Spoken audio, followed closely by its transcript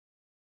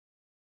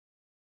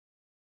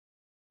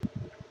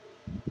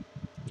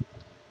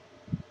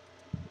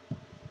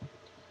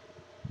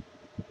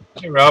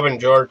Hey, Robin,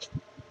 George.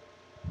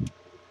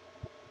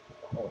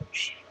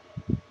 Ouch.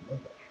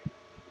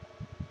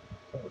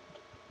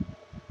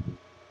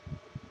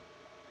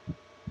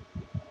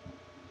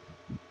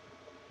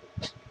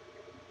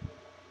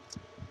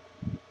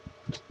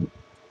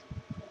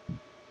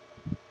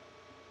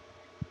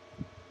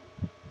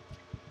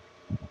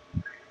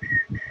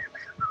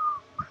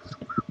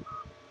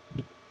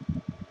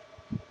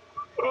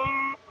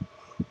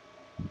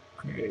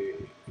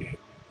 Okay.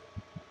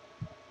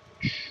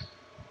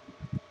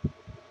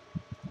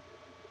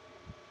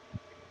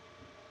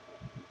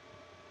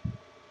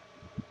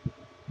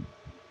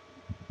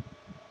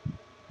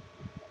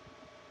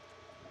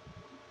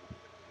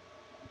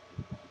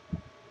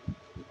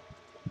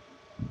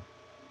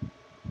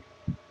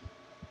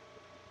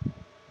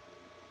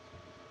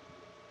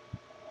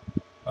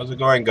 How's it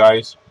going,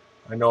 guys?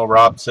 I know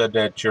Rob said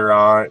that you're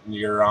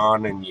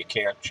on, and you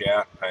can't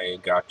chat. I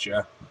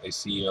gotcha. I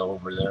see you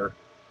over there.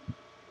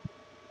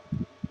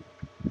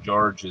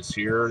 George is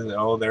here.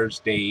 Oh, there's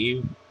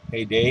Dave.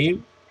 Hey,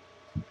 Dave.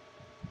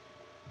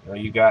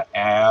 You got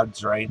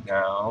ads right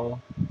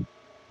now.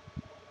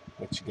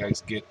 Let you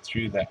guys get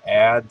through the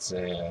ads,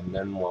 and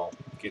then we'll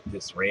get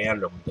this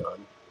random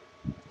done.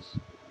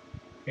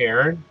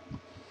 Aaron.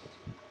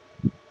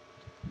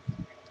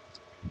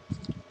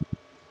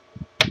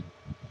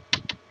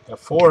 Got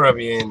 4 of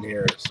you in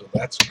here, so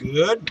that's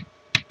good.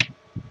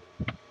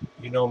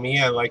 You know me,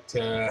 I like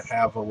to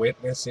have a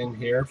witness in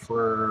here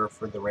for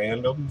the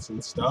randoms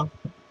and stuff.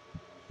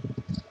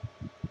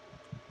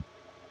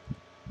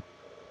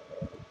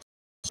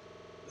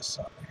 This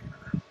up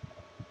here.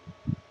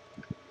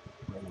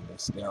 Bring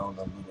this down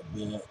a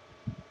little bit.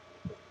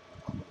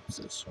 Close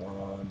this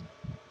one.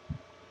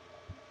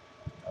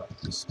 Knock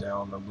this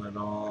down a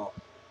little.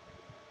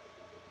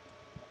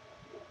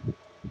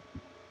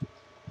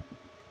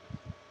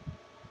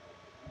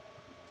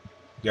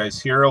 You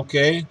guys hear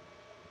okay?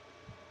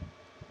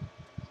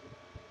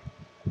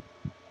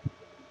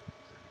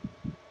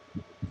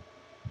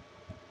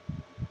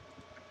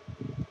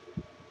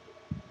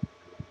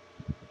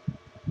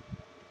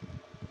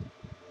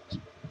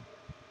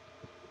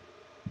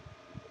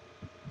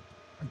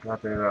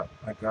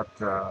 I got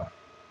the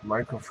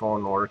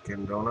microphone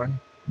working, don't I?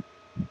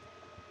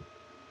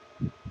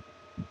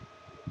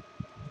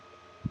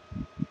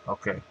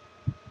 Okay.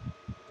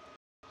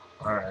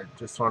 Alright,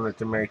 just wanted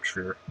to make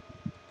sure.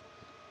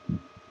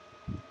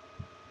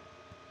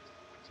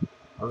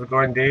 How's it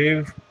going,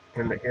 Dave?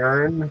 And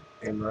Aaron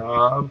and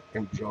Rob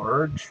and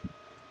George?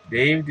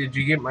 Dave, did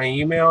you get my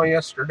email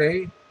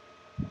yesterday?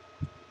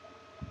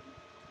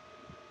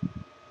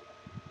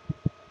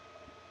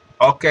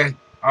 Okay.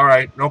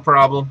 Alright, no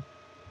problem.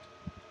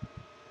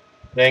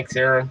 Thanks,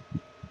 Aaron.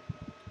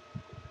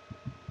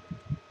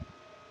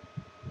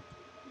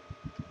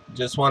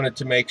 Just wanted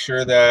to make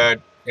sure that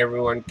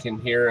everyone can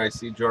hear. I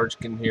see George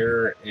can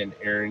hear and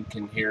Aaron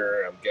can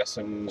hear. I'm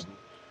guessing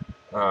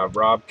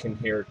Rob can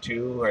hear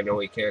too. I know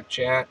he can't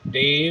chat.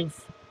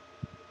 Dave,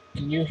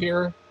 can you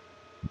hear?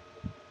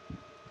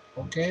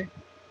 Okay.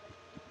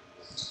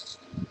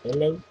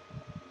 Hello.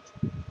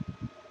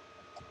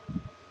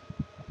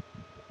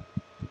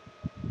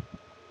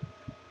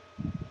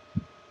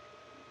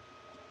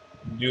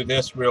 Do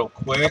this real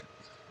quick.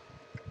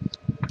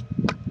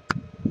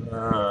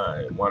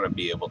 I want to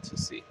be able to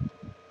see.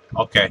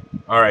 Okay.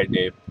 All right,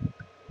 Dave.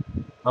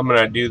 I'm going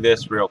to do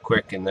this real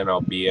quick and then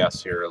I'll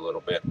BS here a little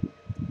bit.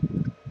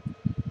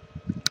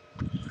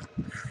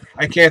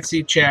 I can't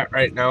see chat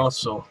right now,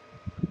 so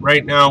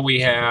right now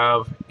we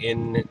have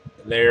in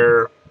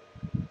there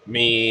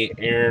me,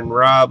 Aaron,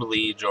 Rob,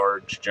 Lee,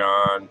 George,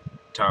 John,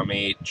 Tom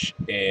H,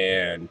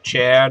 and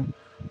Chad.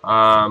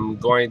 I'm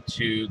going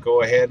to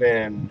go ahead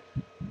and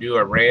do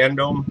a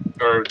random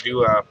or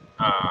do a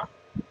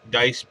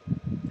dice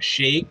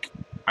shake.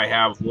 I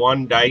have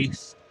 1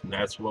 dice, and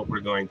that's what we're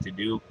going to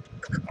do.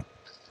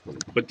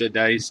 Put the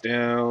dice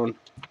down.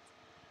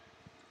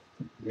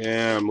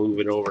 Yeah, move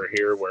it over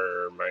here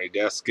where my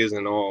desk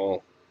isn't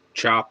all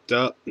chopped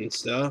up and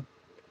stuff.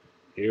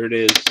 Here it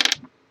is.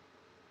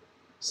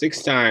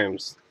 6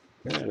 times.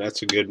 Yeah,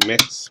 that's a good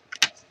mix.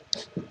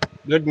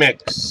 Good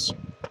mix.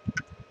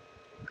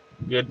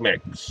 Good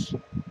mix.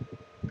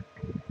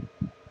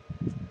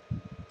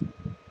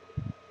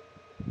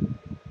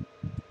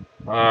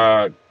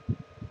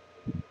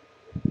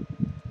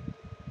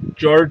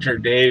 George or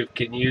Dave,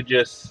 can you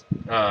just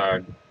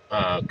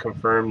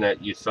confirm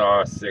that you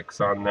saw a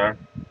 6 on there?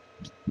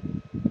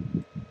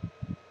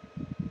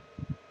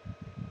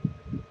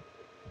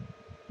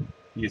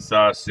 You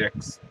saw a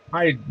 6.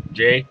 Hi,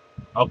 Jay.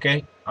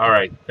 Okay. All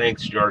right.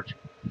 Thanks, George.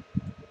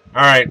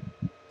 All right.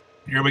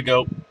 Here we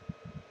go.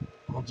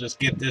 We'll just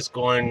get this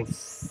going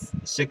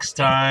 6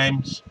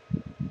 times.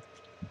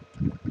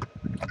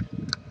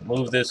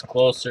 Move this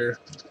closer.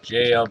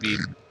 Jay, I'll be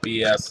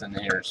BSing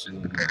here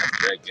soon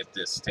after I get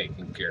this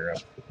taken care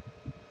of.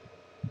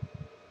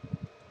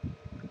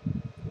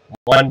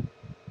 1.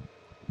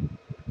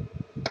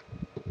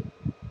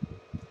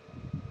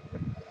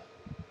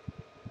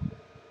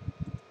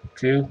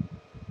 2.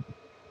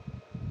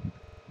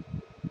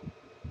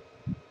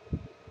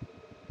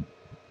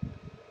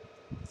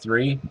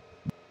 3.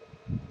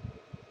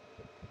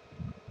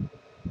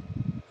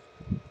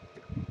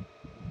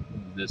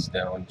 Move this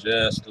down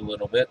just a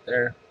little bit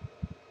there.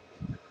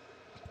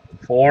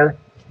 4.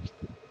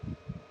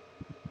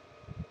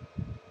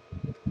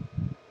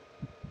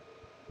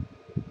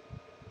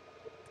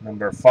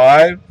 Number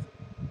 5.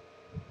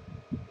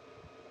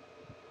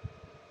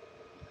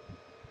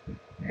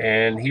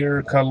 And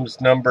here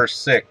comes number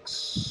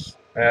 6.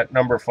 At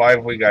number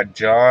 5, we got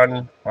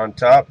John on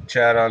top,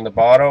 Chad on the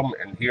bottom,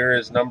 and here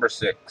is number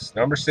 6.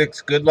 Number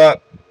 6, good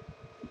luck.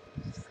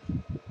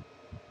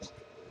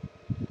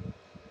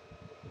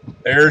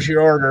 There's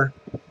your order.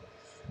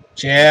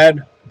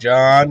 Chad,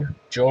 John,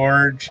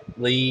 George,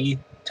 Lee,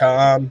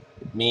 Tom,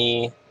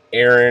 me,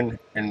 Aaron,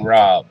 and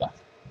Rob.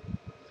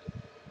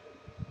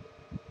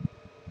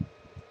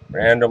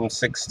 Random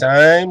 6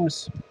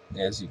 times,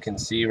 as you can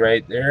see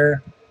right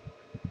there.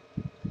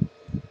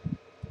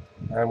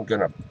 I'm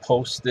going to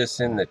post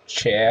this in the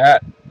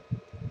chat.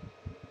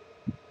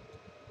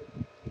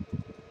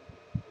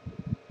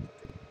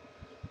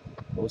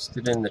 Post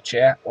it in the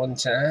chat one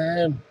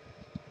time.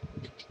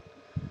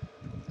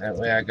 That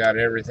way I got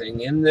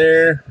everything in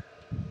there.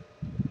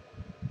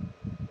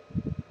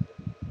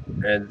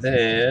 And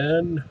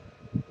then,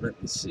 let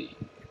me see.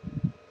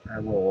 I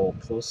will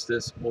post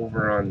this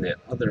over on the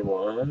other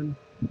one.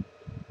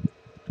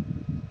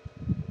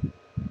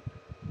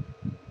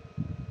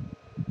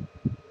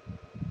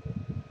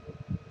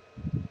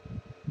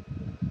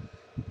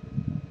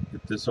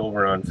 Get this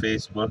over on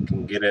Facebook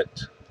and get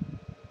it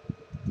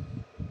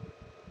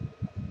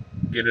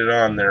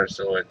on there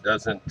so it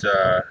doesn't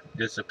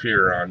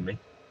disappear on me.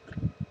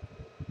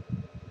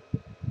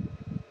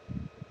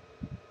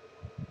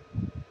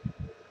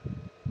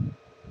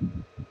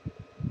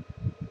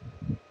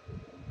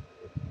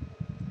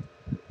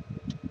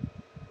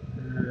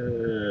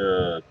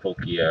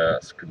 Pokey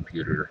ass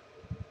computer.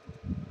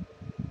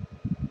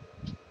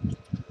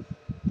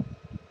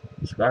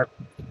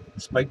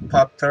 Spike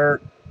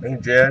Pop-Tart. Hey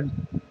Jed.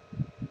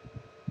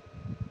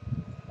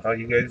 How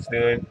you guys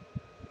doing?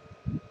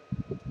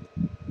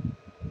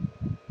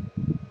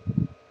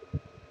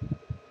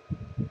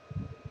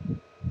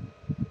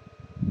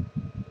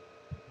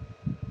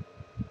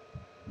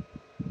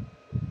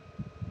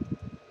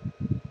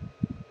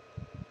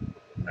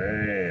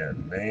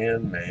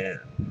 Man.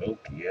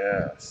 Pokey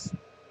ass.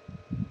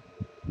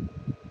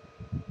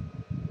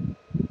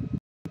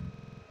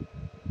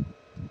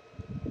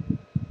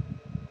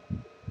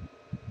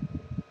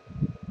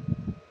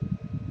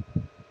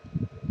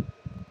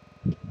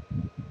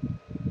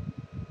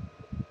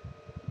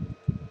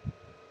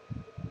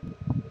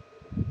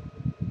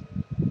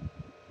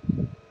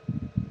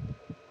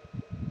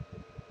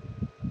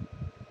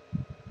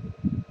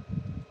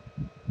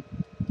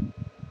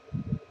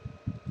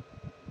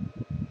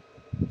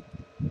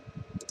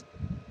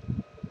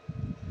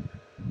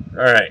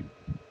 Alright.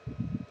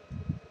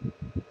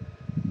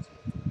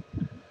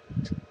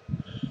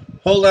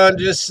 Hold on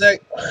just a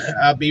sec.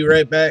 I'll be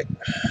right back.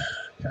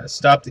 Gotta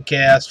stop the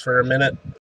cast for a minute.